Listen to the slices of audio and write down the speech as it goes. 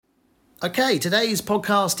Okay, today's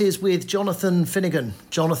podcast is with Jonathan Finnegan.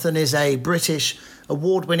 Jonathan is a British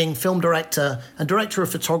award-winning film director and director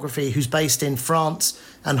of photography who's based in France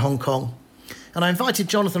and Hong Kong. And I invited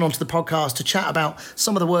Jonathan onto the podcast to chat about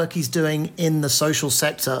some of the work he's doing in the social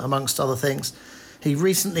sector, amongst other things. He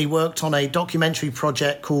recently worked on a documentary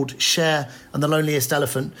project called Share and the Loneliest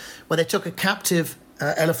Elephant, where they took a captive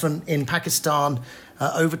elephant in Pakistan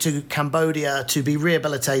over to Cambodia to be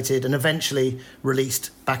rehabilitated and eventually released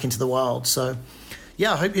back into the wild. So,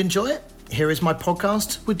 yeah, I hope you enjoy it. Here is my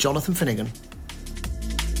podcast with Jonathan Finnegan.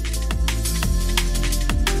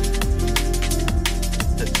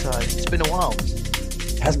 It's been a while.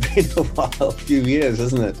 It has been a while, a few years,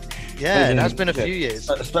 hasn't it? Yeah, it has been a few years.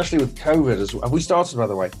 Especially with COVID as well. Have we started, by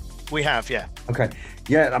the way? We have, yeah. Okay.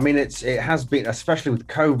 Yeah, I mean, it has been, especially with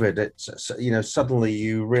COVID, it's, suddenly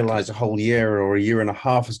you realize a whole year or a year and a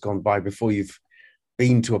half has gone by before you've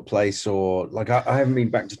been to a place, or like I haven't been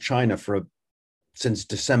back to China since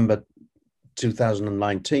December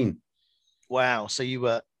 2019. Wow. So you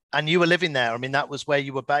were living there. I mean, that was where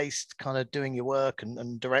you were based, kind of doing your work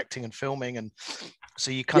and directing and filming. And so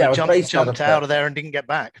you kind of jumped out of there and didn't get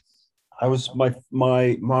back. I was my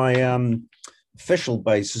official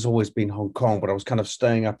base has always been Hong Kong, but I was kind of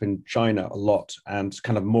staying up in China a lot and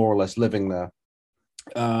kind of more or less living there.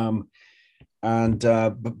 But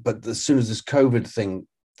as soon as this COVID thing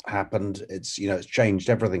happened, it's changed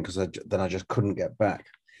everything, because then I just couldn't get back.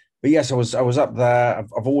 But yes, I was up there.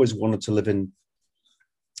 I've always wanted to live in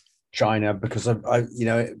China because I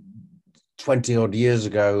 20 odd years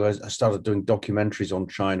ago, I started doing documentaries on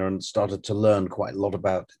China and started to learn quite a lot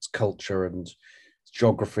about its culture and its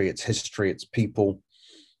geography, its history, its people.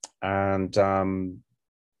 And,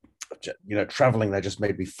 traveling there just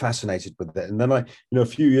made me fascinated with it. And then a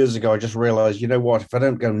few years ago, I just realized, what, if I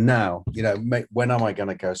don't go now, when am I going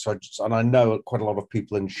to go? So I know quite a lot of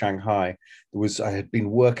people in Shanghai. I had been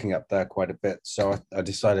working up there quite a bit. So I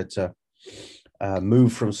decided to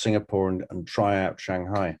move from Singapore and try out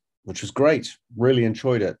Shanghai, which was great. Really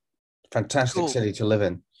enjoyed it. Fantastic city to live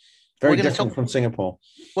in. Very different from Singapore.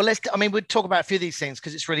 Well, we'll talk about a few of these things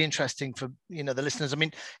because it's really interesting for the listeners. I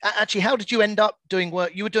mean, actually, how did you end up doing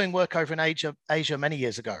work? You were doing work over in Asia many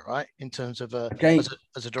years ago, right? In terms of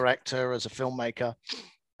as a director, as a filmmaker.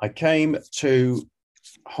 I came to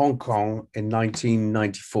Hong Kong in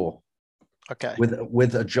 1994. Okay.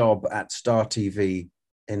 With a job at Star TV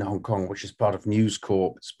in Hong Kong, which is part of News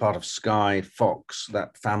Corp. It's part of Sky, Fox,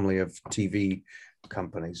 that family of TV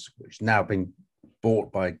companies, which now been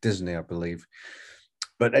bought by Disney, I believe.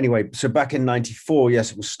 But anyway, so back in 94,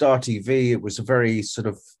 yes, it was Star TV. It was a very sort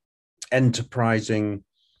of enterprising,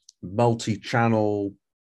 multi-channel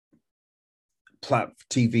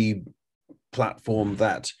TV platform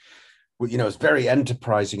that, was very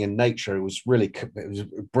enterprising in nature. It was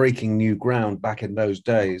breaking new ground back in those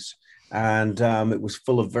days. And it was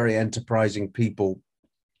full of very enterprising people,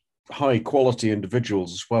 high quality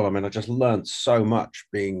individuals as well. I mean, I just learned so much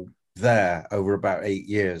being there over about 8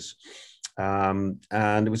 years. And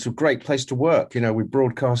it was a great place to work. We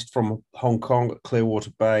broadcast from Hong Kong at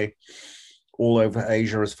Clearwater Bay, all over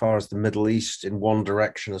Asia, as far as the Middle East in one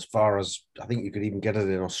direction, as far as I think you could even get it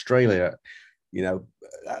in Australia,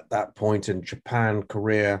 at that point, in Japan,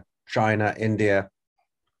 Korea, China, India,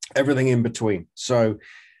 everything in between. So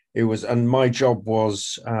it was, and my job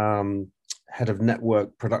was head of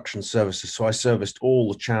network production services. So I serviced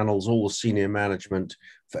all the channels, all the senior management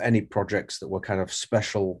for any projects that were kind of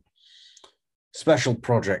special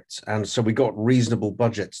projects. And so we got reasonable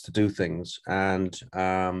budgets to do things and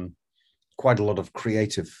quite a lot of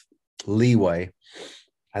creative leeway.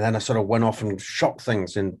 And then I sort of went off and shot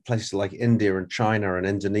things in places like India and China and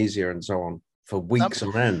Indonesia and so on for weeks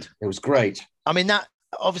on end. It was great. I mean,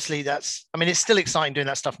 it's still exciting doing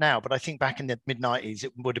that stuff now, but I think back in the mid-90s,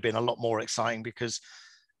 it would have been a lot more exciting because,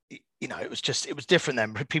 it was different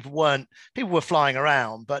then. People were flying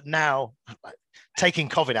around, but now, taking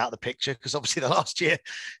COVID out of the picture, because obviously the last year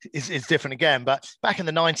is different again, but back in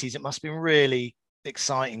the 90s, it must have been really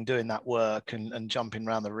exciting doing that work and jumping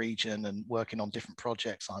around the region and working on different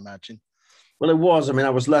projects, I imagine. Well, it was. I mean,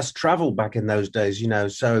 I was less traveled back in those days,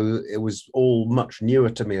 so it was all much newer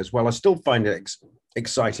to me as well. I still find it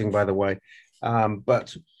exciting, by the way.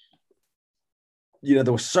 But, there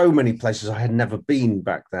were so many places I had never been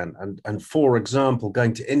back then. And for example,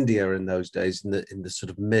 going to India in those days, in the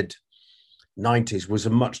sort of mid 90s, was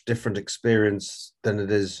a much different experience than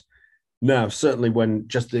it is now. Certainly when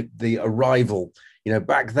just the arrival,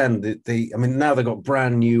 back then, now they've got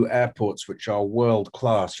brand new airports, which are world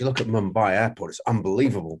class. You look at Mumbai airport, it's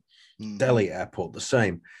unbelievable. Delhi airport, the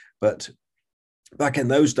same. But back in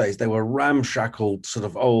those days, they were ramshackle, sort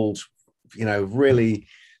of old really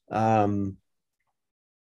I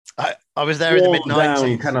was there in the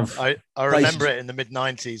mid-90s. Kind of I remember it in the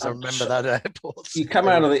mid-90s. I remember that airport. You come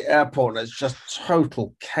out of the airport and it's just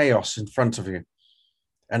total chaos in front of you.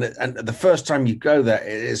 And the first time you go there,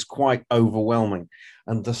 it is quite overwhelming.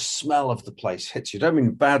 And the smell of the place hits you. I don't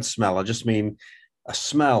mean bad smell. I just mean a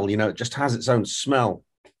smell, it just has its own smell.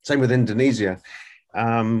 Same with Indonesia.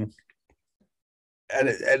 And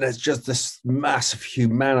it's just this massive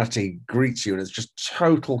humanity greets you, and it's just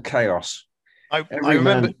total chaos. I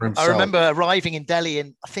remember arriving in Delhi,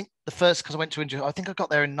 and I think the first, because I went to India, I think I got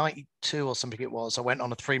there in 92 or something it was. I went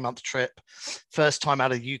on a 3-month trip, first time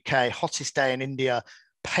out of the UK, hottest day in India,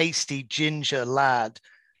 pasty ginger lad,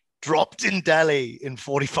 dropped in Delhi in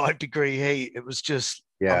 45-degree heat. It was just,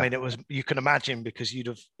 I mean, it was, you can imagine, because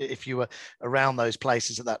if you were around those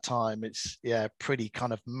places at that time, it's pretty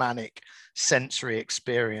kind of manic sensory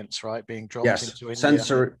experience, right? Being dropped into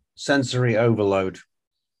India. Sensory overload.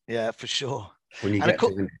 Yeah, for sure. When you get to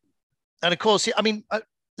India. And of course, I mean, I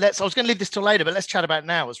was going to leave this till later, but let's chat about it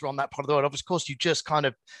now as we're on that part of the world. Of course, you just kind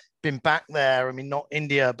of been back there. I mean, not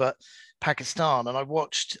India, but Pakistan. And I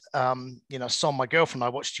watched, Son, my girlfriend, I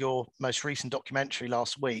watched your most recent documentary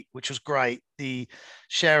last week, which was great. The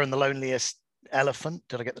Cher and the Loneliest Elephant.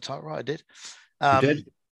 Did I get the title right? I did. You did.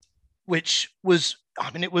 Which was, I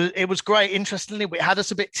mean, it was great. Interestingly, it had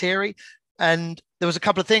us a bit teary. And there was a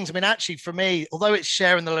couple of things. I mean, actually, for me, although it's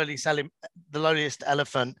Cher and the Loneliest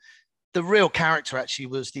Elephant, the real character actually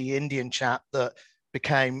was the Indian chap that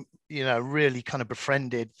became, really kind of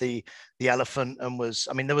befriended the elephant, and was,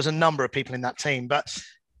 I mean, there was a number of people in that team. But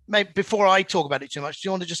maybe before I talk about it too much, do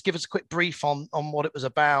you want to just give us a quick brief on what it was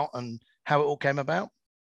about and how it all came about?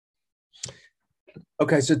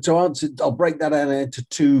 Okay, so to answer, I'll break that into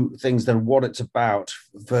two things: then what it's about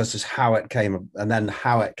versus how it came, and then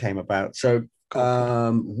how it came about. So,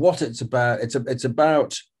 what it's about? It's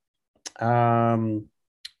about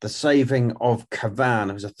the saving of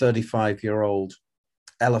Kavan, who's a 35-year-old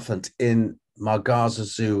elephant in Margaza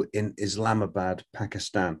Zoo in Islamabad,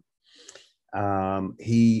 Pakistan.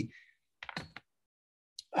 He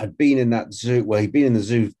had been in that zoo. Well, he'd been in the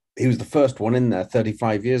zoo. He was the first one in there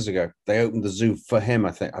 35 years ago. They opened the zoo for him,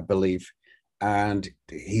 I believe, and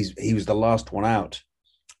he was the last one out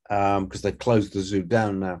because they've closed the zoo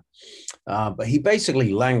down now. But he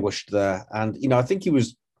basically languished there, and I think he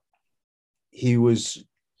was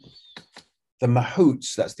the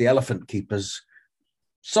mahouts. That's the elephant keepers.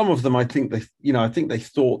 Some of them, I think they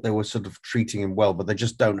thought they were sort of treating him well, but they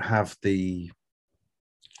just don't have the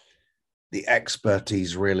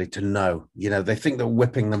expertise really to know. They think that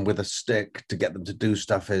whipping them with a stick to get them to do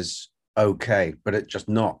stuff is okay, but it's just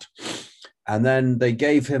not. And then they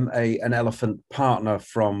gave him an elephant partner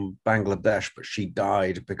from Bangladesh, but she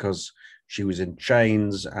died because she was in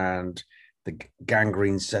chains and the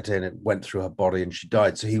gangrene set in, it went through her body and she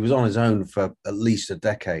died. So he was on his own for at least a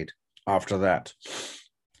decade after that.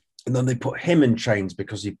 And then they put him in chains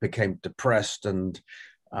because he became depressed and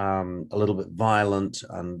a little bit violent,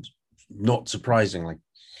 and not surprisingly.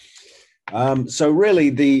 So really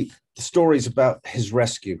the story's about his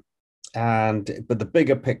rescue, but the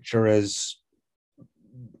bigger picture is,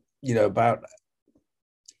 about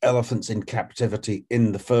elephants in captivity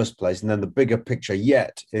in the first place. And then the bigger picture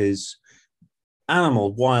yet is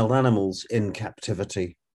wild animals in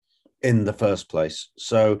captivity in the first place.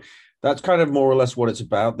 So that's kind of more or less what it's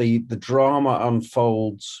about. The drama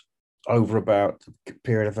unfolds over about a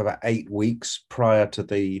period of about 8 weeks prior to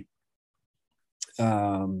the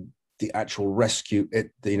actual rescue.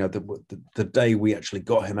 The day we actually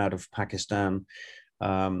got him out of Pakistan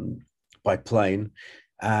by plane,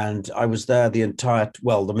 and I was there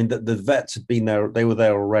the vets had been there, they were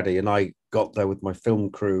there already, and I got there with my film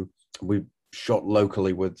crew. We shot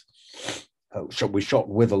locally with a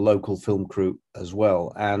local film crew as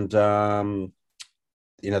well, and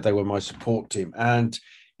they were my support team, and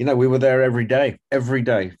we were there every day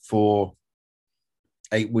for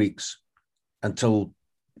 8 weeks until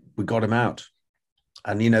we got him out.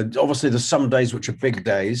 And obviously there's some days which are big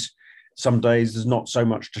days, some days there's not so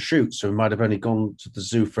much to shoot, so we might have only gone to the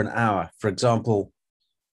zoo for an hour. For example,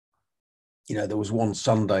 there was one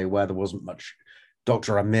Sunday where there wasn't much.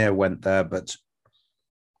 Dr. Amir went there, but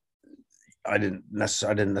I didn't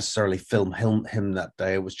necessarily film him that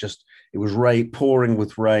day. It was pouring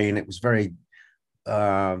with rain. It was very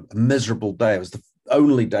a miserable day. It was the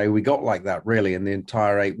only day we got like that really in the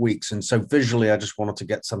entire 8 weeks. And so visually, I just wanted to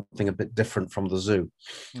get something a bit different from the zoo.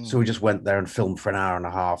 So we just went there and filmed for an hour and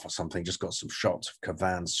a half or something, just got some shots of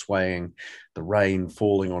Kavan swaying, the rain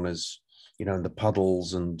falling on his, in the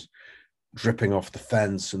puddles, and dripping off the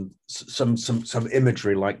fence and some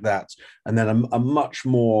imagery like that. And then a much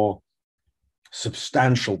more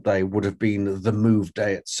substantial day would have been the move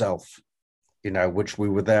day itself, which we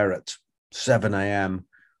were there at 7 a.m.,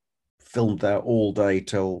 filmed there all day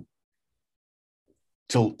till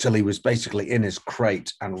he was basically in his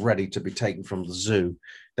crate and ready to be taken from the zoo.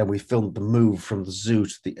 Then we filmed the move from the zoo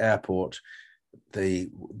to the airport, the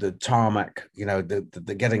tarmac,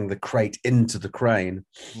 the getting the crate into the crane,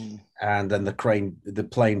 and then the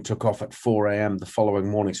plane took off at 4 a.m. the following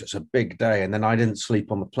morning. So it's a big day. And then I didn't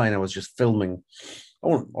sleep on the plane. I was just filming. I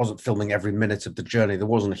wasn't filming every minute of the journey. There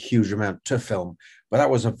wasn't a huge amount to film, but that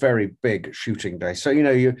was a very big shooting day. So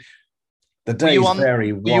the days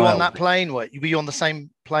vary. Were you on that plane? Were you on the same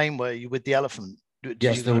plane? Were you with the elephant?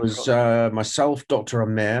 Yes, there was myself, Dr.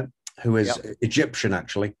 Amir, who is Egyptian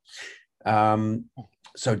actually.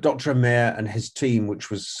 So Dr. Amir and his team, which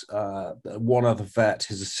was one other vet,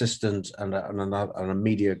 his assistant, and a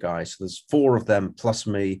media guy. So there's 4 of them plus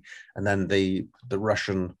me, and then the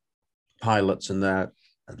Russian pilots and there,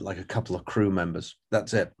 like a couple of crew members.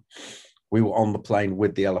 That's it. We were on the plane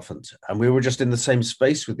with the elephant, and we were just in the same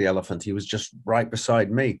space with the elephant. He was just right beside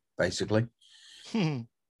me, basically.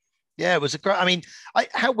 Yeah, it was a great. I mean,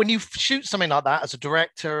 when you shoot something like that as a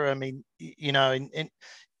director, I mean, in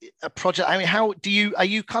a project, I mean, are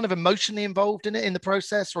you kind of emotionally involved in it in the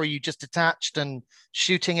process, or are you just attached and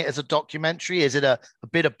shooting it as a documentary? Is it a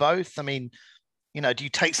bit of both? I mean, do you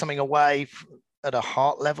take something away at a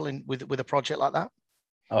heart level with a project like that?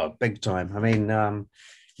 Oh, big time. I mean,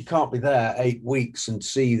 you can't be there 8 weeks and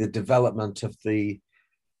see the development of the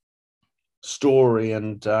story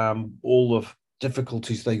and all the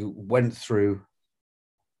difficulties they went through,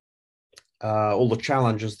 all the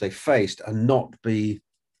challenges they faced, and not be,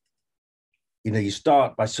 you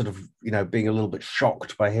start by sort of, being a little bit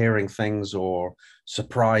shocked by hearing things or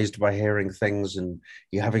surprised by hearing things, and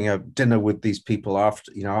you're having a dinner with these people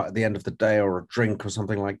after, at the end of the day, or a drink or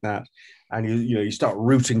something like that. And you start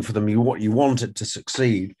rooting for them. You want it to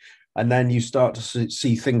succeed. And then you start to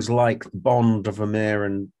see things like the bond of Amir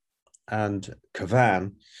and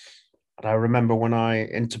Kavan. And I remember when I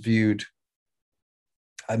interviewed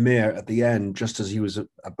Amir at the end, just as he was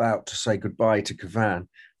about to say goodbye to Kavan,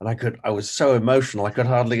 and I was so emotional, I could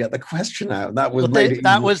hardly get the question out. That was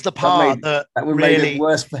the part that really made it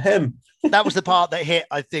worse for him. That was the part that hit,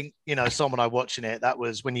 I think, someone I watching it. That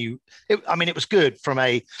was when it was good from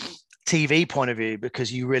a TV point of view,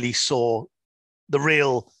 because you really saw the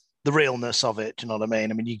realness of it. Do you know what I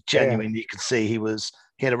mean? I mean, you genuinely could see he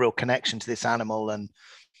had a real connection to this animal,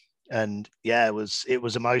 and yeah, it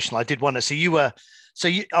was emotional. I did wonder. So you were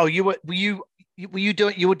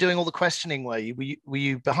doing all the questioning? Were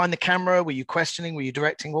you behind the camera? Were you questioning? Were you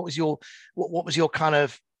directing? What was your kind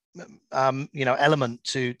of element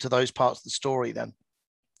to those parts of the story then?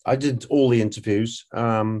 I did all the interviews.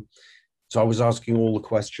 So I was asking all the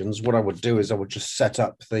questions. What I would do is I would just set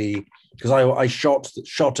up because I shot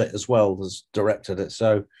it as well as directed it.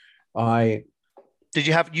 So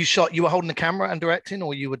you were holding the camera and directing,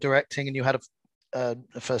 or you were directing and you had a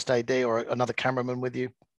first AD or another cameraman with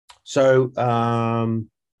you? So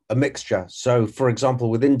a mixture. So for example,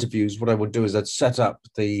 with interviews, what I would do is I'd set up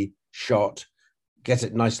the shot, get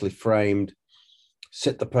it nicely framed,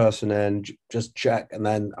 sit the person in, just check, and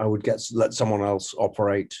then I would let someone else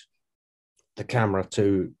operate the camera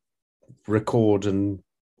to record. And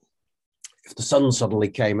if the sun suddenly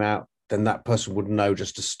came out, then that person would know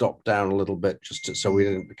just to stop down a little bit, so we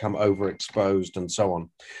didn't become overexposed and so on.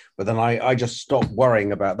 But then I just stopped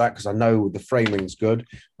worrying about that, because I know the framing's good.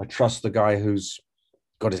 I trust the guy who's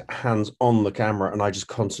got his hands on the camera, and I just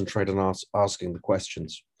concentrate on asking the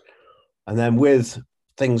questions. And then with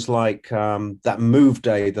things like that move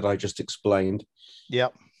day that I just explained.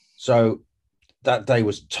 Yep. So that day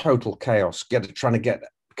was total chaos, trying to get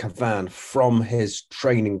Kavan from his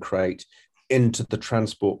training crate into the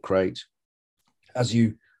transport crate. As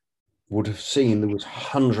you would have seen, there was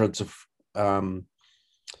hundreds of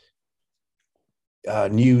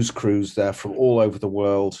news crews there from all over the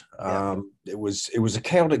world. It was a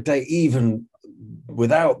chaotic day even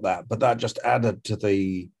without that, but that just added to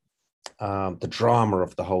the drama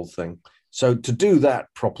of the whole thing. So to do that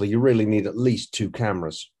properly, you really need at least 2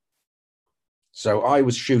 cameras. So I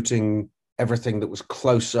was shooting everything that was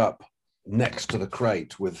close up next to the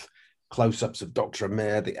crate, with close-ups of Dr.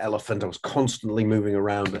 Amir, the elephant. I was constantly moving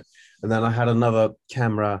around it. And then I had another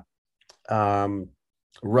camera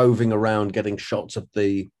roving around, getting shots of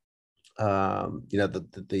the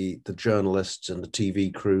journalists and the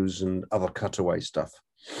TV crews and other cutaway stuff.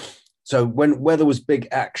 So where there was big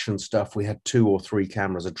action stuff, we had 2 or 3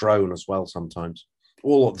 cameras, a drone as well sometimes.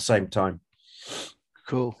 all at the same time.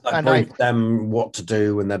 Cool. I And brief them what to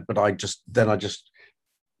do, and then I just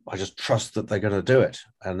trust that they're going to do it,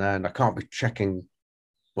 and then I can't be checking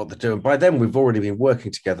what they're doing. By then, we've already been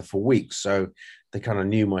working together for weeks, so they kind of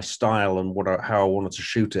knew my style and how I wanted to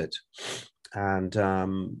shoot it. And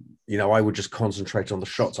I would just concentrate on the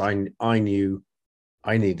shots I knew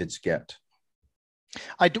I needed to get.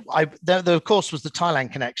 There of course was the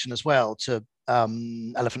Thailand connection as well to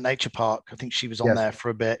Elephant Nature Park. I think she was on there for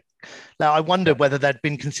a bit. Now I wondered whether there'd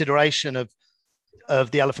been consideration of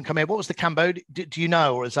the elephant coming. What was the Cambodia? Do you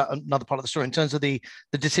know, or is that another part of the story in terms of the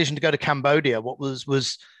decision to go to Cambodia? What was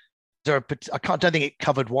there? Don't think it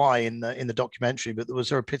covered why in the documentary, but was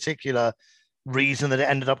there a particular reason that it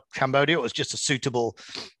ended up Cambodia? It was just a suitable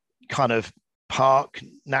kind of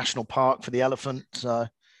national park for the elephant. I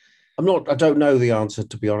don't know the answer,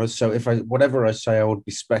 to be honest. So whatever I say, I would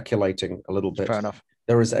be speculating a little bit. Fair enough.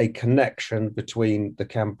 There is a connection between the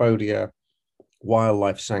Cambodia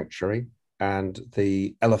Wildlife Sanctuary and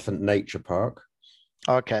the Elephant Nature Park.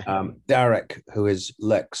 Okay. Derek, who is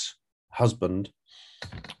Lek's husband,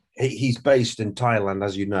 he's based in Thailand,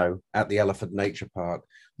 as you know, at the Elephant Nature Park.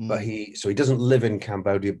 But he doesn't live in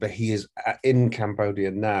Cambodia, but he is in Cambodia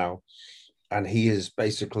now. And he is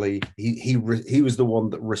basically he was the one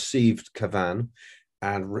that received Kavan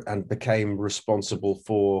and became responsible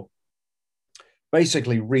for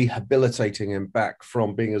basically rehabilitating him back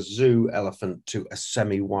from being a zoo elephant to a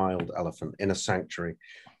semi-wild elephant in a sanctuary.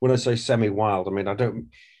 When I say semi-wild, I mean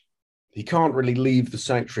he can't really leave the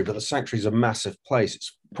sanctuary, but the sanctuary is a massive place.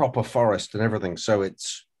 It's proper forest and everything, so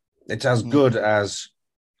it's as good as.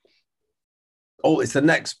 Oh, it's the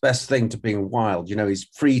next best thing to being wild. He's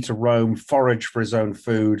free to roam, forage for his own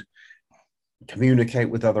food, communicate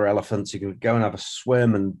with other elephants. He can go and have a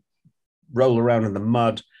swim and roll around in the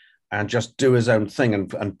mud and just do his own thing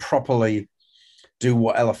and properly do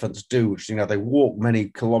what elephants do, which, they walk many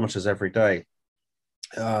kilometers every day.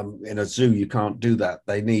 In a zoo, you can't do that.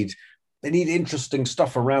 They need interesting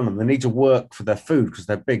stuff around them. They need to work for their food because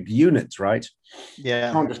they're big units, right? Yeah.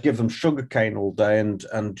 You can't just give them sugarcane all day and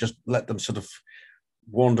just let them sort of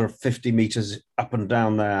wander 50 meters up and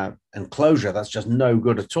down their enclosure. That's just no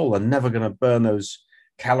good at all. They're never going to burn those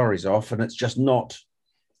calories off. And it's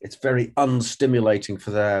very unstimulating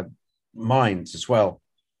for their minds as well.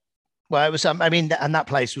 Well, it was, and that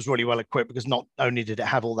place was really well equipped because not only did it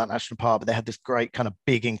have all that national park, but they had this great kind of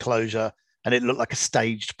big enclosure and it looked like a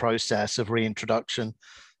staged process of reintroduction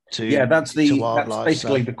to wildlife. That's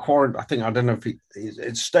basically the quarantine. I think, I don't know if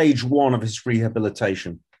it's stage one of his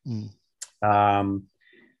rehabilitation.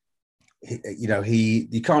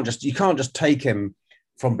 You can't just take him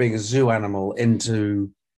from being a zoo animal and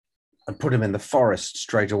put him in the forest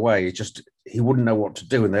straight away. He wouldn't know what to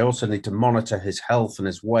do. And they also need to monitor his health and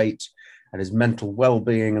his weight and his mental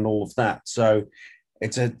well-being and all of that. So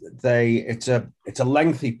it's a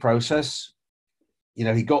lengthy process.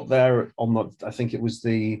 He got there I think it was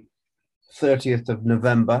the 30th of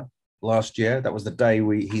November last year. That was the day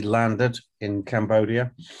he landed in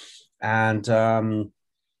Cambodia. And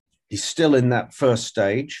he's still in that first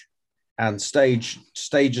stage. And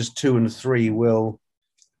stages 2 and 3 will,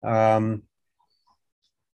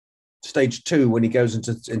 stage 2, when he goes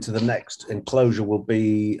into the next enclosure, will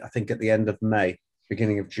be, I think, at the end of May,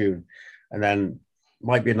 beginning of June. And then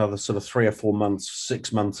might be another sort of 3 or 4 months,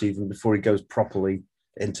 6 months even, before he goes properly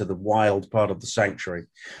into the wild part of the sanctuary,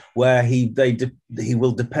 where he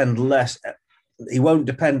will depend less. He won't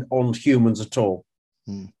depend on humans at all.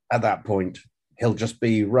 At that point. He'll just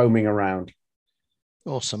be roaming around.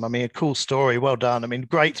 Awesome. A cool story. Well done.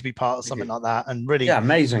 Great to be part of something like that, and really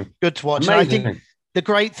amazing. Good to watch. I think the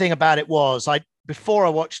great thing about it was, before I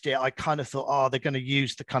watched it, I kind of thought, they're going to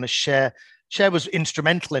use the kind of Cher was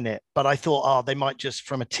instrumental in it, but I thought, they might just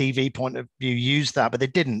from a TV point of view use that, but they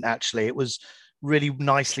didn't actually. It was really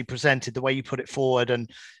nicely presented the way you put it forward, and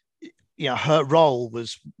her role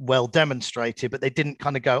was well demonstrated, but they didn't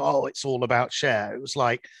kind of go, it's all about Cher. It was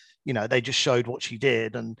like, they just showed what she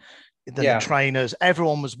did, and the trainers,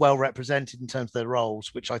 everyone was well represented in terms of their roles,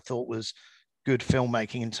 which I thought was good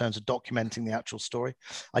filmmaking in terms of documenting the actual story.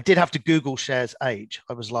 I did have to Google Cher's age.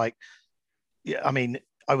 I was like, I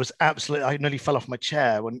nearly fell off my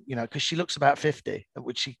chair when, because she looks about 50,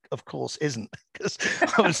 which she of course isn't, because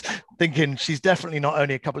I was thinking she's definitely not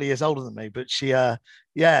only a couple of years older than me, but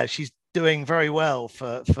she's doing very well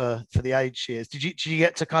for the age she is. Did you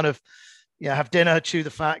get to kind of have dinner, chew the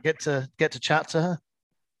fat, get to chat to her?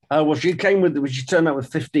 Well, she turned up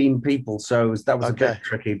with 15 people, so that was a bit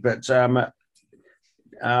tricky. But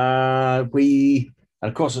we, and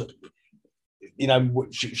of course,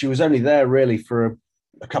 she was only there really for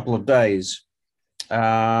a couple of days,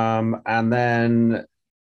 And then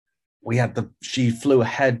she flew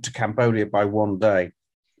ahead to Cambodia by one day.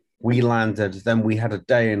 We landed, then we had a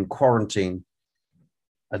day in quarantine,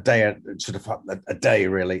 a day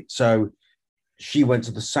really. So she went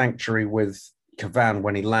to the sanctuary with Cavan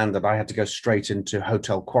when he landed. I had to go straight into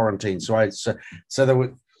hotel quarantine. So there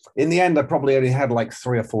were, in the end, I probably only had like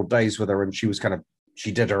 3 or 4 days with her, and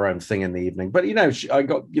she did her own thing in the evening. But I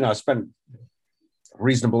spent a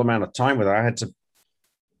reasonable amount of time with her. I had to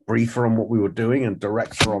brief her on what we were doing and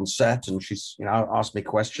direct her on set, and she's asked me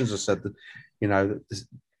questions. I said that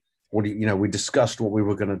we discussed what we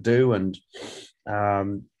were going to do, and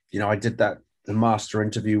I did the master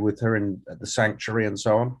interview with her at the sanctuary and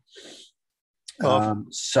so on.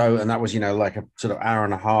 And that was like a sort of hour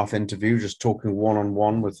and a half interview, just talking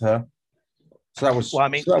one-on-one with her. So that was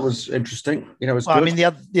that was interesting. It was good.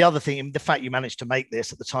 The other thing, the fact you managed to make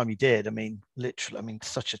this at the time you did, literally,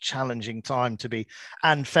 such a challenging time to be,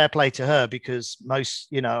 and fair play to her, because most,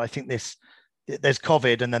 I think there's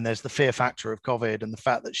COVID, and then there's the fear factor of COVID, and the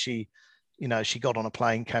fact that she got on a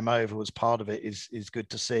plane, came over, was part of it is good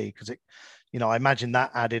to see, because it, I imagine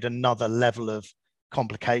that added another level of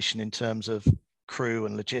complication in terms of crew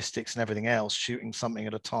and logistics and everything else, shooting something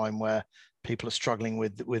at a time where people are struggling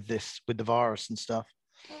with the virus and stuff.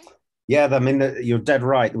 Yeah, you're dead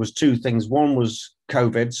right. There was 2 things. One was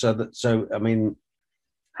COVID, so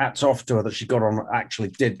hats off to her that she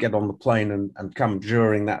did get on the plane and come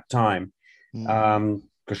during that time, because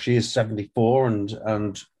she is 74,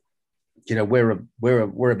 and we're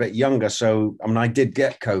a bit younger. So I did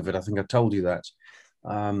get COVID. I think I told you that.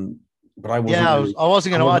 But I wasn't. Yeah, I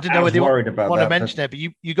wasn't going to. I didn't know whether you want to mention it, but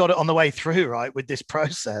you got it on the way through, right, with this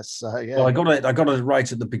process. So, yeah. Well, I got it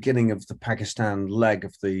right at the beginning of the Pakistan leg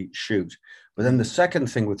of the shoot. But then the second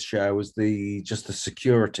thing with Cher was the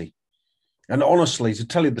security. And honestly, to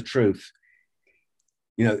tell you the truth,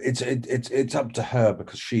 it's up to her,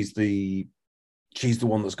 because she's the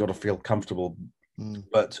one that's got to feel comfortable.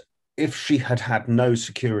 But if she had no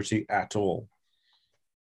security at all,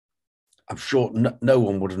 I'm sure no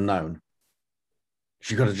one would have known.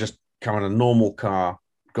 She could have just come in a normal car,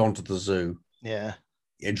 gone to the zoo. Yeah.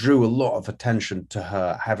 It drew a lot of attention to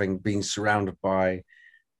her, having been surrounded by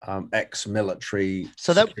ex-military.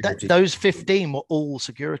 So those 15 were all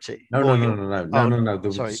security? No.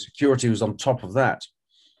 The security was on top of that.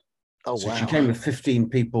 Oh, so wow. She came with 15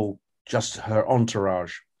 people, just her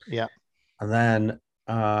entourage. Yeah. And then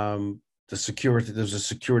there was a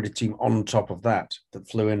security team on top of that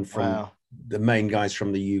flew in from the main guys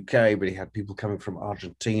from the UK, but he had people coming from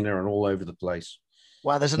Argentina and all over the place.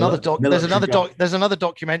 Wow, there's another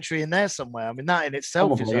documentary in there somewhere. That in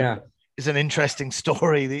itself is an interesting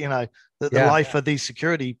story. That the life of these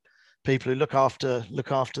security people who look after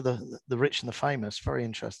the rich and the famous. Very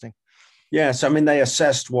interesting. Yeah, so they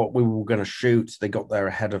assessed what we were going to shoot. They got there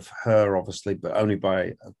ahead of her, obviously, but only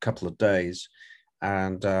by a couple of days.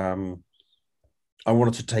 And I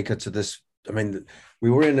wanted to take her to this. We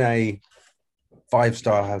were in a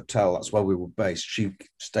 5-star hotel. That's where we were based. She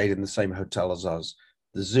stayed in the same hotel as us.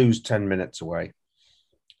 The zoo's 10 minutes away.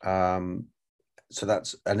 And it's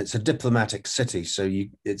a diplomatic city. So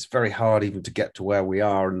it's very hard even to get to where we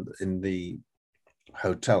are in the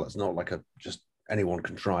hotel. It's not like just anyone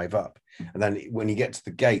can drive up. And then when you get to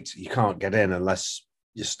the gate, you can't get in unless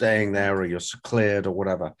you're staying there or you're cleared or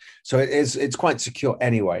whatever. So it's quite secure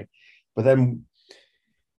anyway. But then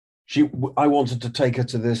I wanted to take her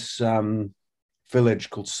to this village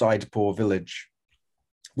called Saidpur village,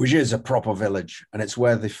 which is a proper village, and it's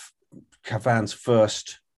where Cavan's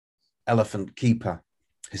first elephant keeper,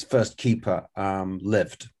 his first keeper,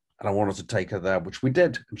 lived. And I wanted to take her there, which we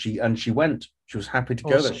did, and she went. She was happy to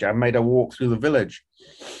go there. I made her walk through the village.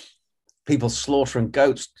 People slaughtering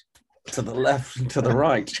goats to the left and to the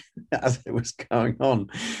right as it was going on.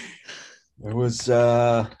 It was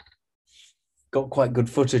got quite good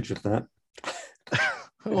footage of that.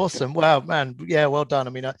 Awesome. Wow, man. Yeah, well done.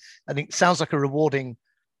 I think it sounds like a rewarding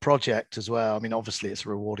project as well. Obviously it's a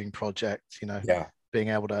rewarding project, being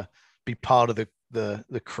able to be part of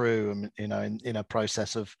the crew and, in a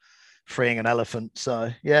process of freeing an elephant.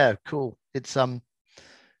 So yeah, cool. It's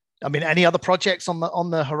any other projects on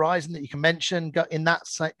the horizon that you can mention in that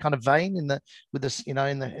kind of vein, in the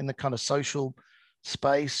kind of social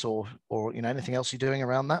space or anything else you're doing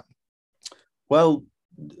around that? Well,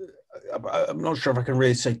 I'm not sure if I can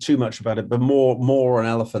really say too much about it, but more on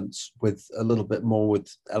elephants, with a little bit more with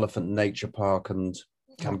Elephant Nature Park and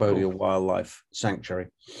Cambodia Wildlife Sanctuary,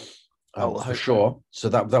 for sure. So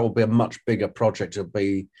that will be a much bigger project. It'll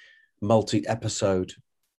be multi-episode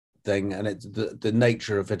thing, and the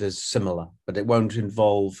nature of it is similar, but it won't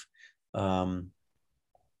involve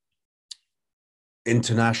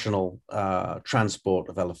international transport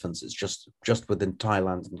of elephants. It's just within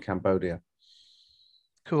Thailand and Cambodia.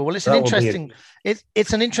 Cool. Well, it's So an that will be interesting,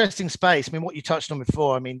 it's an interesting space. I mean, what you touched on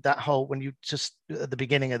before, I mean, that whole, when you just at the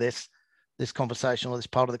beginning of this conversation, or this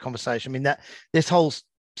part of the conversation, I mean, that this whole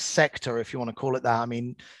sector, if you want to call it that, I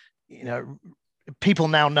mean, you know, people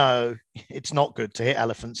now know it's not good to hit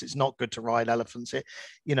elephants. It's not good to ride elephants. It,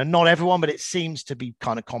 you know, not everyone, but it seems to be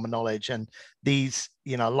kind of common knowledge. And these,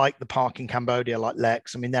 you know, like the park in Cambodia, like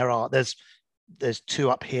Lex, I mean, there's two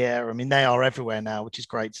up here. I mean, they are everywhere now, which is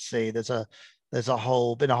great to see. There's been a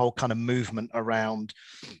whole kind of movement around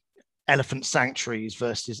elephant sanctuaries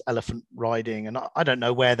versus elephant riding. And I don't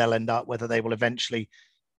know where they'll end up, whether they will eventually,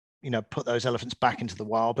 you know, put those elephants back into the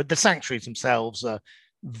wild, but the sanctuaries themselves are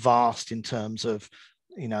vast in terms of,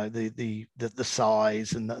 you know, the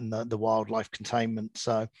size and the wildlife containment.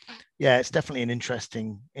 So yeah, it's definitely an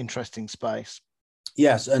interesting space.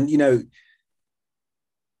 Yes, and you know,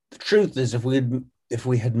 the truth is, if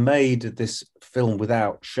we had made this film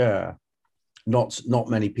without Cher, not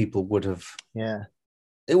many people would have. Yeah,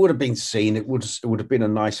 it would have been seen. It would have been a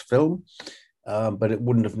nice film, but it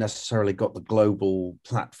wouldn't have necessarily got the global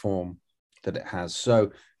platform that it has.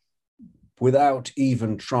 So, without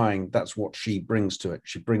even trying, that's what she brings to it.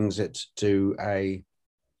 She brings it to a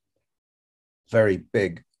very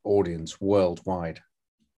big audience worldwide,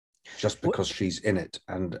 just because she's in it,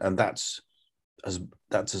 and that's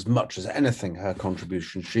as much as anything her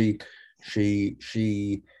contribution. She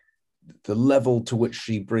the level to which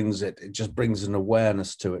she brings it just brings an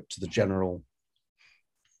awareness to it, to the general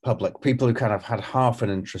public. People who kind of had half an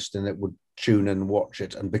interest in it would tune in and watch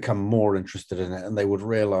it and become more interested in it, and they would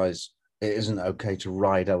realize it isn't okay to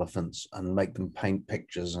ride elephants and make them paint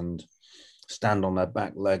pictures and stand on their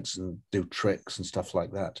back legs and do tricks and stuff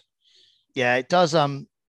like that. Yeah, it does. I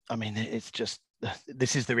mean, it's just,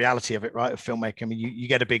 this is the reality of it, right? Of filmmaking. I mean, you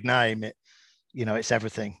get a big name, you know, it's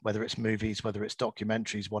everything, whether it's movies, whether it's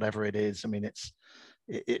documentaries, whatever it is. I mean,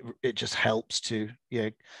 it just helps to, you know,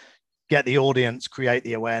 get the audience, create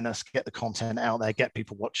the awareness, get the content out there, get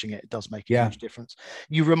people watching it. It does make a huge difference.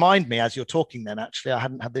 You remind me, as you're talking then, actually, I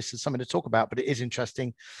hadn't had this as something to talk about, but it is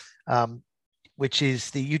interesting, which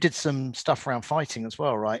is you did some stuff around fighting as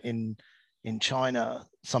well, right? In China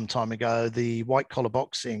some time ago, the white collar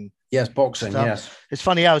boxing. Yes, boxing, stuff. yes. It's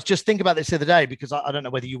funny, I was just thinking about this the other day, because I don't know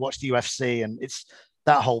whether you watch the UFC, and it's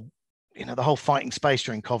that whole, you know, the whole fighting space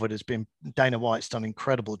during COVID has been, Dana White's done an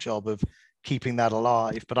incredible job of keeping that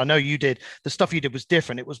alive. But I know the stuff you did was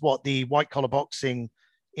different. It was what, the white collar boxing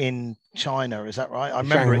in China, is that right? I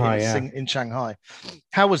remember Shanghai, it in Shanghai.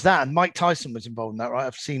 How was that? And Mike Tyson was involved in that, right?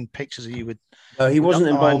 I've seen pictures of you with. He wasn't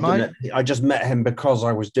involved in it. I just met him because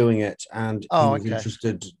I was doing it, and he was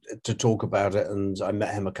interested to talk about it, and I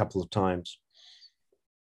met him a couple of times.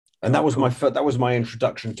 And that was my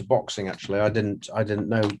introduction to boxing. Actually, I didn't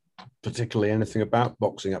know particularly anything about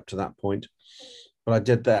boxing up to that point, but I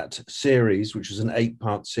did that series, which was an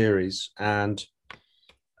 8-part series, and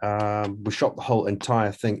we shot the whole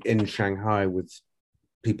entire thing in Shanghai with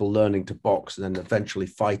people learning to box and then eventually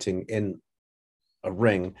fighting in a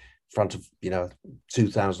ring in front of, you know,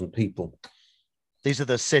 2,000 people. These are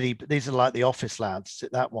like the office lads,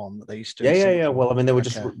 that one that they used to. Yeah. Well, I mean, they were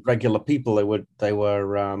just regular people. They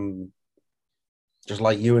were just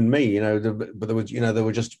like you and me, you know, but there was, you know, they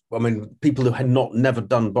were just, I mean, people who had never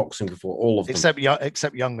done boxing before, all of them. Except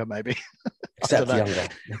younger, maybe. Except younger,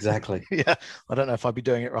 exactly. Yeah, I don't know if I'd be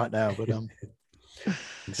doing it right now, but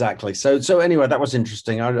exactly. So anyway, that was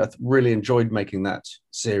interesting. I really enjoyed making that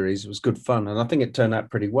series. It was good fun, and I think it turned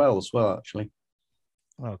out pretty well as well, actually.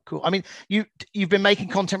 Oh, cool. I mean, you've been making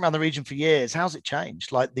content around the region for years. How's it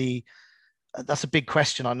changed? Like that's a big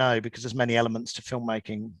question, I know, because there's many elements to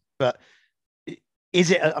filmmaking, but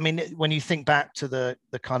is it, I mean, when you think back to the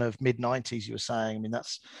kind of mid-90s, you were saying, I mean,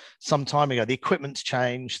 that's some time ago, the equipment's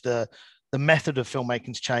changed, the method of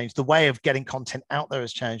filmmaking's changed, the way of getting content out there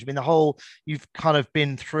has changed. I mean, you've kind of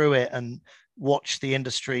been through it and watched the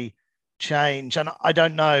industry change. And I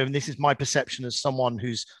don't know, and this is my perception as someone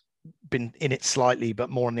who's been in it slightly, but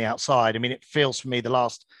more on the outside. I mean, it feels for me the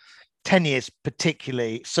last 10 years,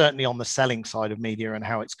 particularly, certainly on the selling side of media and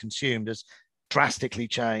how it's consumed, has drastically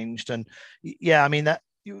changed. And yeah, I mean,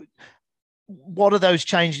 what are those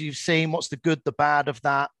changes you've seen? What's the good, the bad of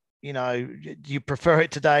that? You know, do you prefer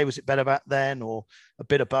it today? Was it better back then, or a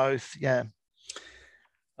bit of both? Yeah.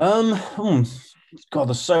 God,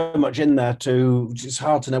 there's so much in there it's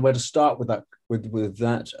hard to know where to start with that. Well,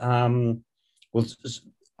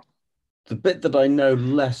 the bit that I know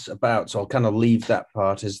less about, so I'll kind of leave that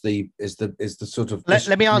part, is the sort of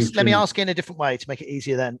let me ask in a different way to make it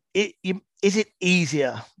easier. Then, is it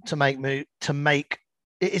easier to make?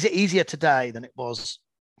 Is it easier today than it was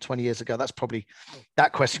 20 years ago? That's probably,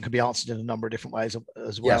 that question could be answered in a number of different ways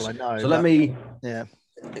as well. Yes. I know. So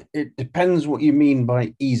it depends what you mean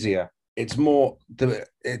by easier. It's more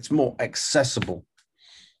accessible.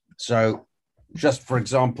 So, just for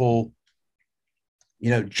example,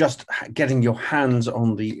 just getting your hands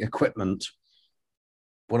on the equipment.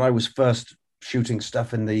 When I was first shooting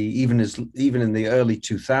stuff even in the early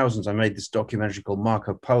 2000s, I made this documentary called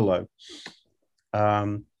Marco Polo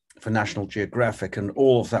for National Geographic, and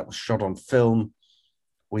all of that was shot on film.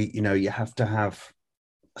 You have to have,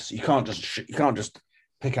 so you can't just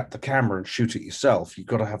pick up the camera and shoot it yourself. You've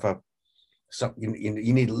got to have you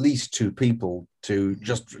need at least two people to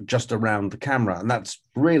just around the camera, and that's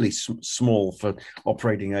really small for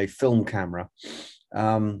operating a film camera,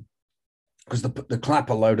 because the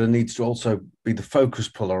clapper loader needs to also be the focus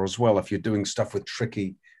puller as well if you're doing stuff with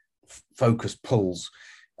tricky focus pulls,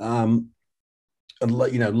 and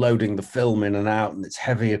loading the film in and out, and it's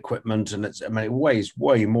heavy equipment, and it weighs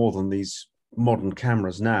way more than these modern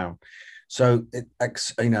cameras now. So,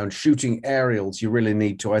 and shooting aerials, you really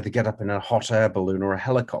need to either get up in a hot air balloon or a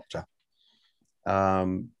helicopter.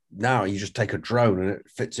 Now you just take a drone and it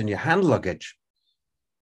fits in your hand luggage.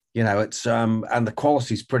 It's and the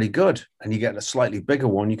quality is pretty good. And you get a slightly bigger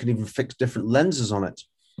one, you can even fix different lenses on it.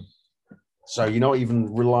 So you're not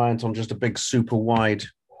even reliant on just a big super wide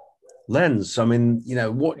lens. I mean,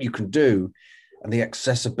 what you can do and the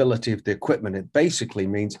accessibility of the equipment, it basically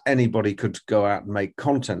means anybody could go out and make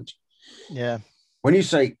content. Yeah. When you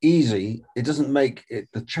say easy, it doesn't make it,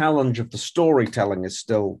 the challenge of the storytelling is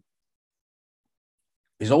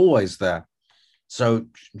always there. So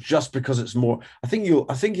just because it's more, I think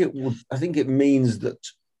it means that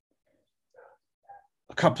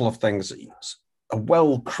a couple of things: a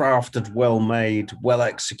well-crafted, well-made,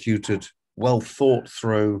 well-executed, well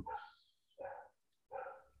thought-through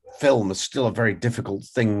film is still a very difficult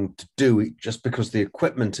thing to do. Just because the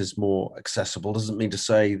equipment is more accessible doesn't mean to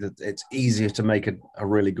say that it's easier to make a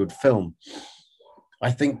really good film.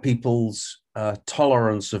 I think people's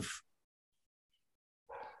tolerance of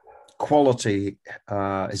quality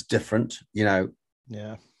is different. Yeah,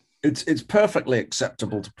 it's perfectly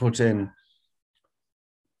acceptable to put in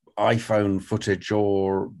iPhone footage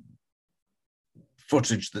or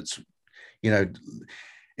footage that's,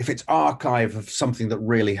 if it's archive of something that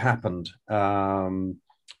really happened,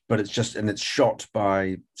 but it's shot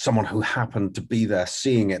by someone who happened to be there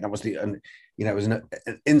seeing it. That was it was an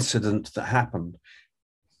incident that happened.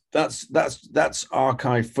 That's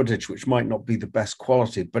archive footage, which might not be the best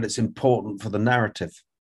quality, but it's important for the narrative.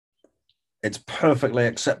 It's perfectly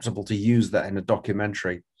acceptable to use that in a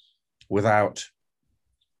documentary without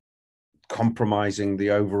compromising the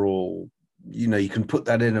overall. You can put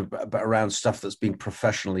that in around stuff that's been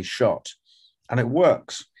professionally shot, and it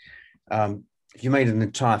works. If you made an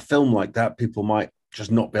entire film like that, people might just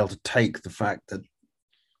not be able to take the fact that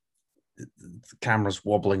the camera's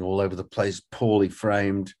wobbling all over the place, poorly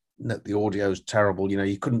framed, that the audio is terrible.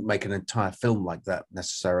 You couldn't make an entire film like that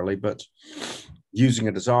necessarily, but using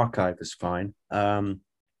it as archive is fine. So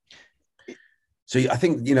I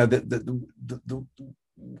think,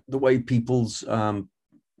 the way people's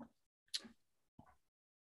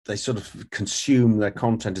they sort of consume their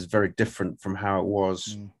content is very different from how it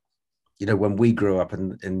was, when we grew up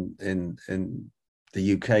in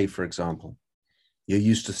the UK, for example. You're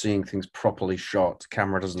used to seeing things properly shot.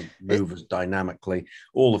 Camera doesn't move as dynamically.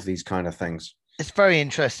 All of these kind of things. It's very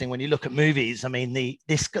interesting when you look at movies. I mean, the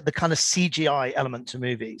kind of CGI element to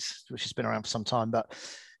movies, which has been around for some time, but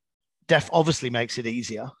obviously makes it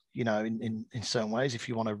easier. In certain ways, if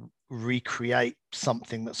you want to recreate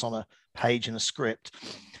something that's on a page in a script.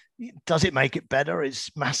 Does it make it better?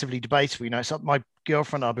 It's massively debatable. So my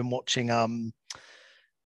girlfriend and I've been watching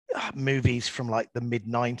movies from like the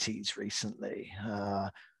mid-90s recently. I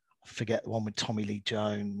forget the one with Tommy Lee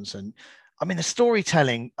Jones. And I mean, the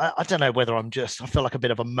storytelling, I don't know whether I feel like a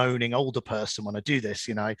bit of a moaning older person when I do this,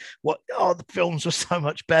 the films were so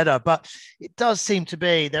much better. But it does seem to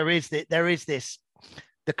be, there is this,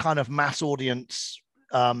 the kind of mass audience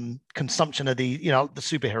consumption of the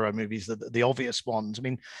superhero movies, the obvious ones. I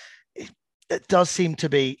mean, it does seem to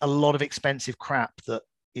be a lot of expensive crap that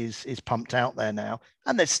is pumped out there now,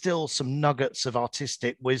 and there's still some nuggets of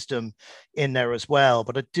artistic wisdom in there as well.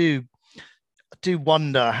 But I do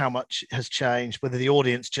wonder how much has changed, whether the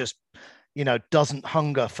audience just doesn't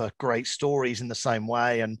hunger for great stories in the same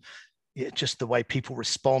way, and just the way people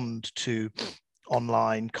respond to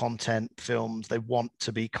online content films. They want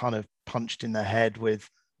to be kind of punched in the head with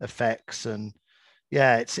effects, and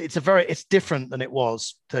yeah, it's different than it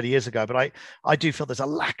was 30 years ago. But I do feel there's a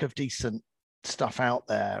lack of decent stuff out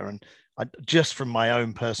there, and just from my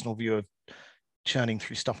own personal view of churning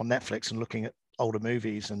through stuff on Netflix and looking at older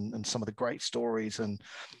movies and some of the great stories, and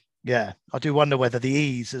yeah, I do wonder whether the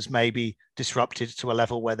ease has maybe disrupted to a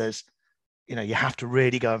level where there's, you have to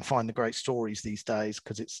really go and find the great stories these days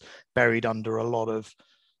because it's buried under a lot of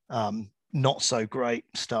not so great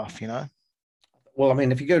stuff. Well, I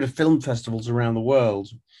mean, if you go to film festivals around the world,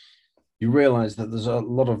 you realize that there's a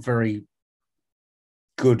lot of very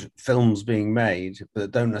good films being made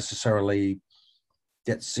that don't necessarily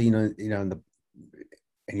get seen,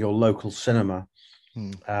 in your local cinema.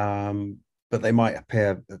 But they might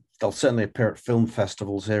appear. They'll certainly appear at film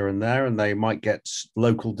festivals here and there, and they might get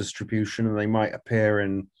local distribution, and they might appear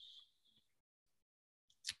in,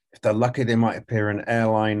 if they're lucky, they might appear in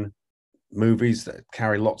airline movies that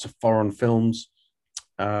carry lots of foreign films,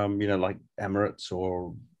 like Emirates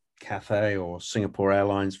or Cathay or Singapore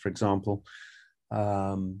Airlines, for example.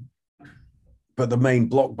 But the main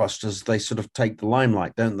blockbusters, they sort of take the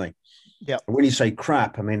limelight, don't they? Yeah. When you say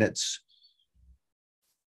crap, I mean, it's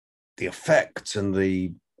the effects and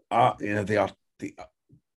the art, the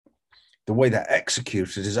way they're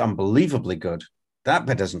executed is unbelievably good. That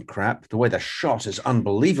bit isn't crap. The way they're shot is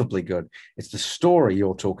unbelievably good. It's the story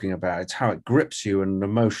you're talking about. It's how it grips you on an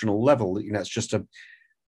emotional level. It's just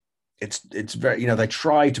it's very, they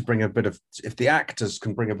try to bring a bit of, if the actors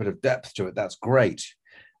can bring a bit of depth to it, that's great.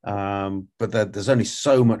 But there's only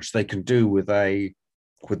so much they can do with the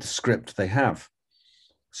script they have.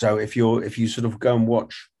 So if you sort of go and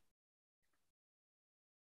watch,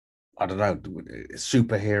 I don't know,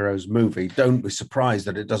 superheroes movie, don't be surprised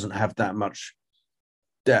that it doesn't have that much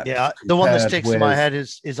depth. Yeah, the one that sticks in my head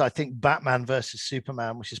is I think Batman versus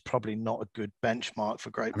Superman, which is probably not a good benchmark for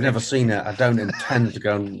great. I've never seen it. I don't intend to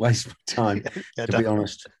go and waste my time, to be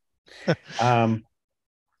honest. So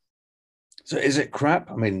is it crap?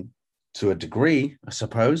 I mean, to a degree, I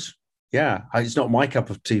suppose. Yeah, it's not my cup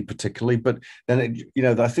of tea particularly, but then,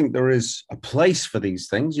 I think there is a place for these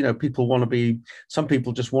things. People want to be, some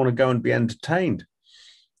people just want to go and be entertained.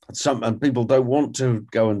 And people don't want to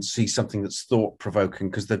go and see something that's thought-provoking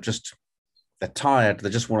because they're tired. They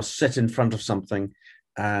just want to sit in front of something.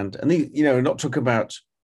 And we're talking about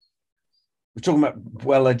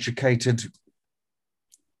well-educated,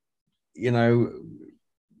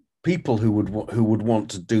 people who would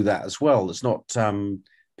want to do that as well. It's not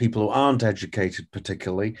people who aren't educated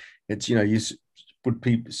particularly. It's, you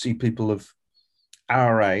would see people of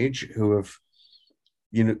our age who have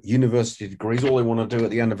university degrees. All they want to do at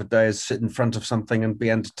the end of the day is sit in front of something and be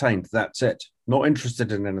entertained. That's it. Not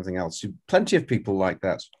interested in anything else. Plenty of people like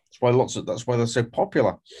that. That's why they're so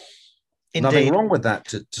popular. Indeed. Nothing wrong with that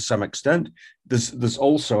to some extent. There's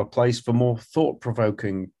also a place for more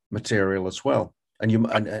thought-provoking material as well. And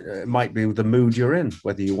it might be the mood you're in,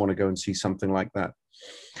 whether you want to go and see something like that.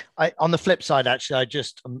 On the flip side, actually,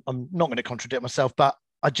 I'm not going to contradict myself, but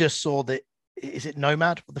I just saw that, is it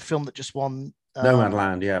Nomad, the film that just won?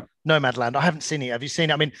 Nomadland, yeah. Nomadland. I haven't seen it. Have you seen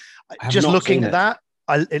it? I mean, just looking at that,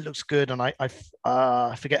 it looks good, and I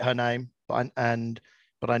forget her name, but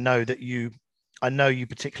I know that I know you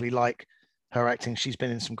particularly like her acting. She's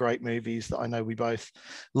been in some great movies that I know we both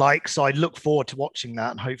like. So I look forward to watching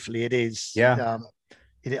that, and hopefully it is. Yeah.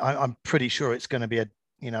 I'm pretty sure it's going to be a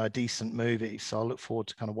decent movie. So I look forward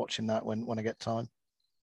to kind of watching that when I get time.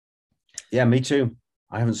 Yeah, me too.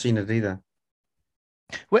 I haven't seen it either.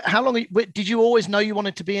 How long did you always know you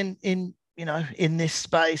wanted to be in this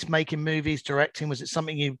space, making movies, directing? Was it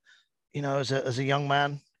something you as a young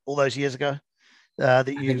man all those years ago that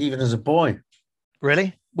you, I think even as a boy?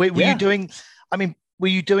 Really? Were you doing? I mean, were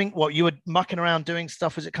you doing what? You were mucking around doing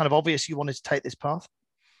stuff. Was it kind of obvious you wanted to take this path?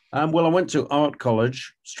 Well, I went to art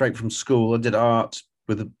college straight from school. I did art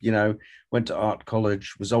went to art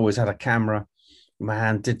college. Always had a camera in my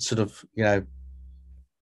hand. Did sort of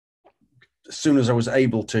as soon as I was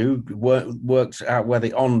able to, worked out where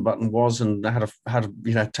the on button was, and I had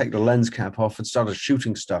to take the lens cap off and started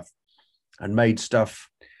shooting stuff and made stuff.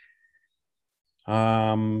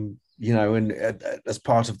 And as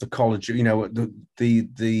part of the college,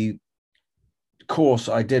 the course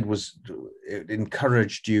I did it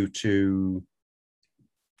encouraged you to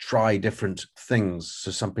try different things.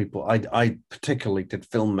 So some people, I particularly did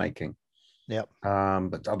filmmaking. Yep.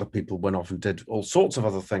 But other people went off and did all sorts of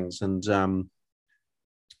other things. And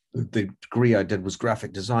the degree I did was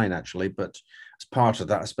graphic design, actually, but as part of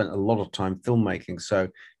that, I spent a lot of time filmmaking. So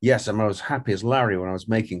yes, I was happy as Larry when I was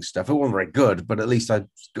making stuff. It wasn't very good, but at least I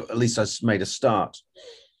made a start.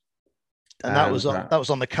 And that was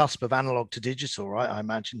on the cusp of analog to digital, right? I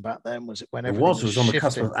imagine back then, was it when everything was on the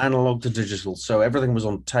cusp of analog to digital. So everything was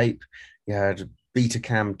on tape. You had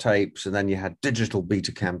Betacam tapes, and then you had digital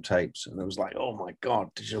Betacam tapes, and it was like, oh my god,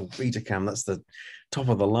 digital Betacam, that's the top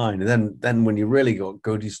of the line. And then when you really got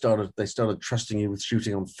good, they started trusting you with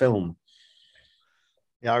shooting on film.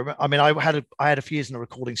 Yeah, I mean, I had a few years in a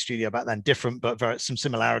recording studio back then, different but some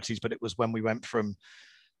similarities. But it was when we went from,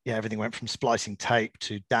 everything went from splicing tape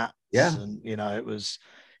to DATs, and it was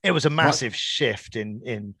a massive shift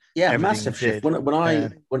in massive shift. When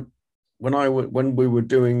we were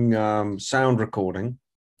doing sound recording,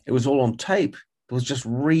 it was all on tape. There was just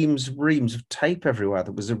reams of tape everywhere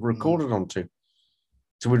that was recorded onto.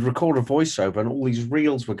 So we'd record a voiceover, and all these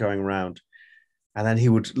reels were going around. And then he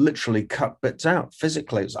would literally cut bits out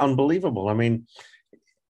physically. It was unbelievable. I mean,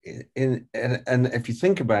 and if you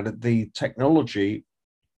think about it, the technology,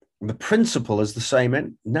 the principle is the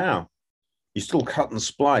same now. You still cut and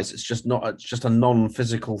splice. It's just a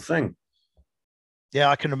non-physical thing. Yeah,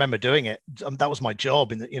 I can remember doing it. That was my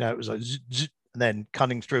job. It was like, and then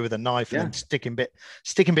cutting through with a knife and then sticking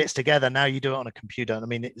bits together. Now you do it on a computer. I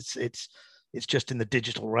mean, it's just in the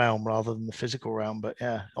digital realm rather than the physical realm. But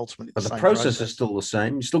yeah, ultimately, the process is still the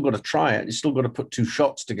same. You still got to try it. You still got to put two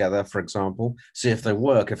shots together, for example, see if they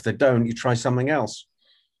work. If they don't, you try something else,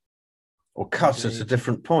 or cut at a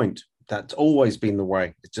different point. That's always been the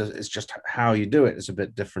way. It's just how you do it is a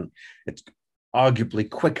bit different. It's arguably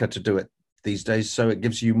quicker to do it these days, so it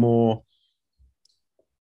gives you more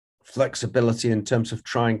flexibility in terms of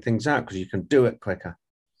trying things out because you can do it quicker.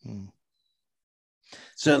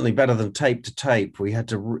 Certainly better than tape to tape. You had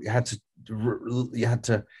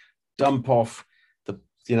to dump off the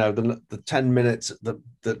 10 minutes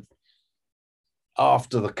that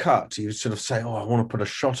after the cut. You sort of say, "Oh, I want to put a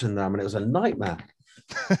shot in there," and it was a nightmare.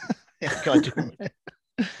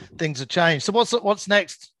 Things have changed. So what's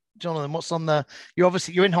next, Jonathan? What's on the?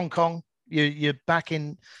 You're in Hong Kong. You're back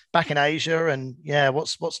in Asia, and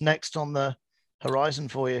what's next on the horizon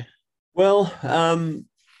for you? Well,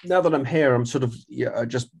 now that I'm here, I'm sort of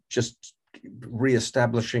just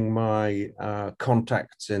re-establishing my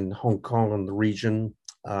contacts in Hong Kong and the region.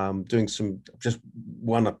 Just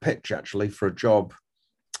won a pitch actually for a job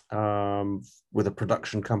with a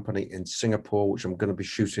production company in Singapore, which I'm going to be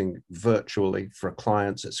shooting virtually for a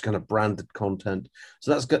client. So it's kind of branded content.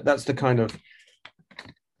 So that's the kind of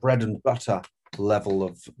bread and butter level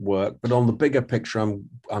of work. But on the bigger picture, I'm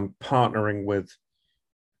partnering with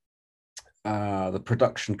the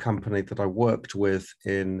production company that I worked with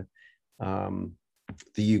in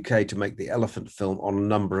the UK to make the elephant film on a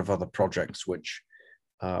number of other projects, which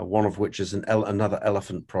one of which is another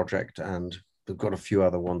elephant project, and we've got a few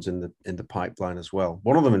other ones in the pipeline as well.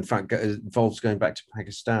 One of them, in fact, involves going back to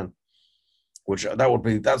Pakistan, which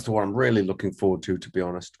that's the one I'm really looking forward to be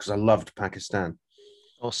honest, because I loved Pakistan.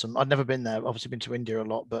 Awesome. I've never been there. Obviously been to India a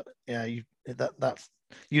lot, but yeah, you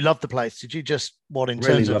loved the place. Did you just in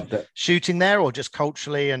terms of shooting there, or just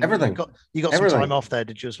culturally and everything? You got some time off there,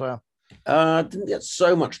 did you as well? Didn't get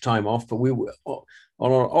so much time off, but we were on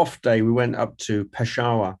our off day. We went up to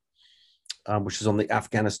Peshawar, which is on the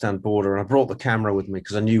Afghanistan border, and I brought the camera with me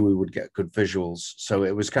because I knew we would get good visuals. So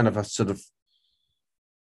it was kind of a sort of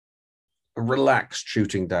a relaxed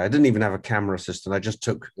shooting day. I didn't even have a camera assistant.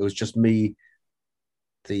 It was just me,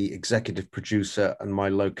 the executive producer, and my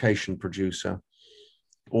location producer,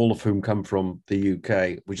 all of whom come from the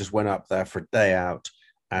UK. We just went up there for a day out,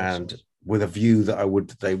 and with a view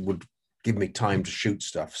that they would give me time to shoot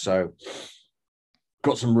stuff. So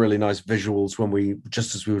got some really nice visuals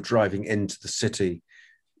just as we were driving into the city.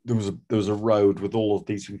 There was a road with all of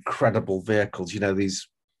these incredible vehicles, these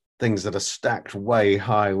things that are stacked way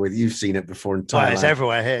high. You've seen it before in Thailand. It's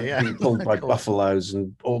everywhere here, yeah. Being pulled by buffaloes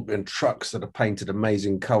and trucks that are painted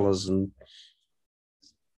amazing colors and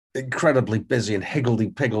incredibly busy and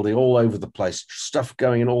higgledy-piggledy all over the place. Stuff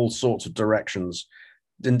going in all sorts of directions.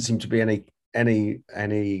 Didn't seem to be any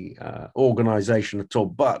organization at all,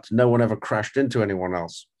 but no one ever crashed into anyone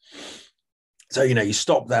else. So, you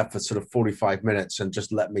stop there for sort of 45 minutes and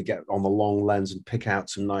just let me get on the long lens and pick out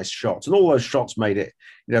some nice shots. And all those shots made it,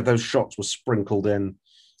 those shots were sprinkled in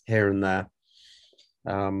here and there.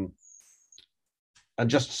 And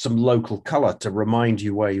just some local color to remind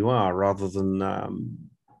you where you are rather than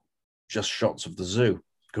just shots of the zoo.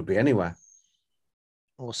 Could be anywhere.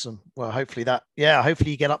 Awesome. Well, hopefully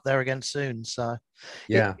you get up there again soon. So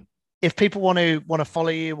yeah. if people want to follow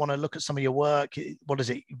you, want to look at some of your work, what is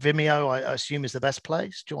it? Vimeo, I assume, is the best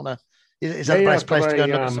place. Do you want to? Is that the best place to go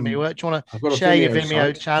and look at some of your work? Do you want to share your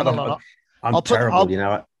Vimeo channel? I'm terrible, you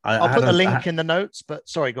know. I'll put the link in the notes, but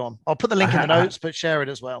sorry, go on. I'll put the link in the notes, but share it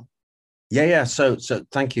as well. Yeah. So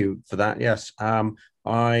thank you for that. Yes.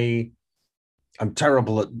 I'm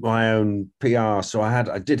terrible at my own PR. So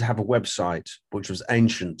I did have a website, which was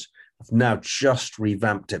ancient. I've now just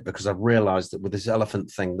revamped it because I've realized that with this elephant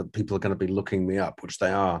thing that people are going to be looking me up, which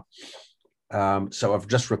they are. So I've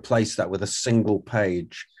just replaced that with a single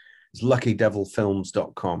page. It's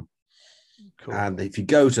luckydevilfilms.com. Cool. And if you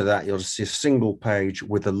go to that, you'll just see a single page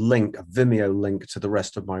with a link, a Vimeo link to the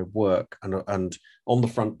rest of my work. And on the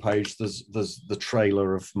front page, there's the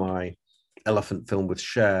trailer of my elephant film with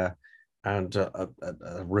Cher, and a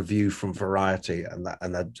review from Variety, and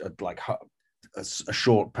a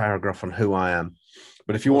short paragraph on who I am.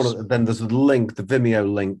 But if you want to, then there's a link, the Vimeo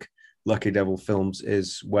link. Lucky Devil Films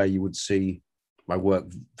is where you would see my work.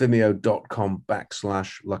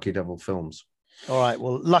 Vimeo.com/Lucky Devil Films. All right.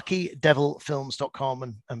 Well,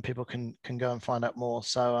 luckydevilfilms.com, and people can go and find out more.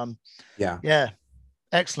 So yeah,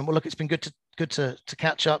 excellent. Well, look, it's been good to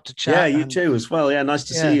catch up, to chat. Yeah, you too as well. Yeah, nice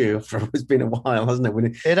to see you. It's been a while, hasn't it?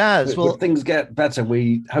 It has. When things get better,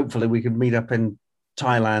 hopefully we can meet up in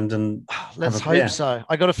Thailand, and let's hope so.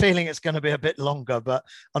 I got a feeling it's going to be a bit longer, but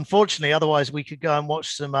unfortunately, otherwise we could go and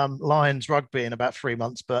watch some Lions rugby in about 3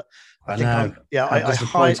 months. But it's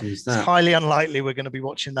highly unlikely we're going to be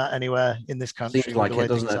watching that anywhere in this country. Seems like it,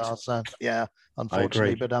 doesn't it? So, yeah,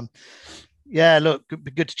 unfortunately. But look,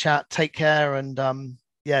 good to chat. Take care, and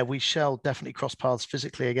we shall definitely cross paths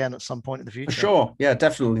physically again at some point in the future. For sure. Yeah,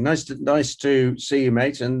 definitely. Nice to see you,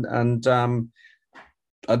 mate. And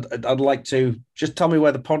I'd like to just tell me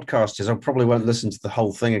where the podcast is. I probably won't listen to the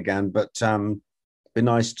whole thing again, but be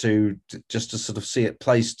nice to sort of see it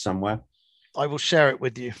placed somewhere. I will share it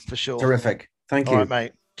with you for sure. Terrific. Thank you. All right,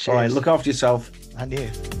 mate. Cheers. All right. Look after yourself. And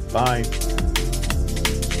you. Bye.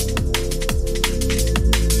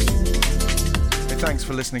 Thanks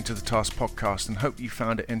for listening to the Task Podcast, and hope you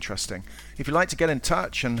found it interesting. If you'd like to get in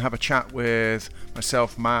touch and have a chat with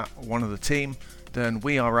myself, Matt, or one of the team, then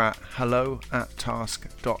we are at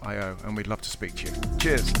hello@task.io, and we'd love to speak to you.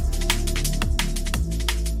 Cheers.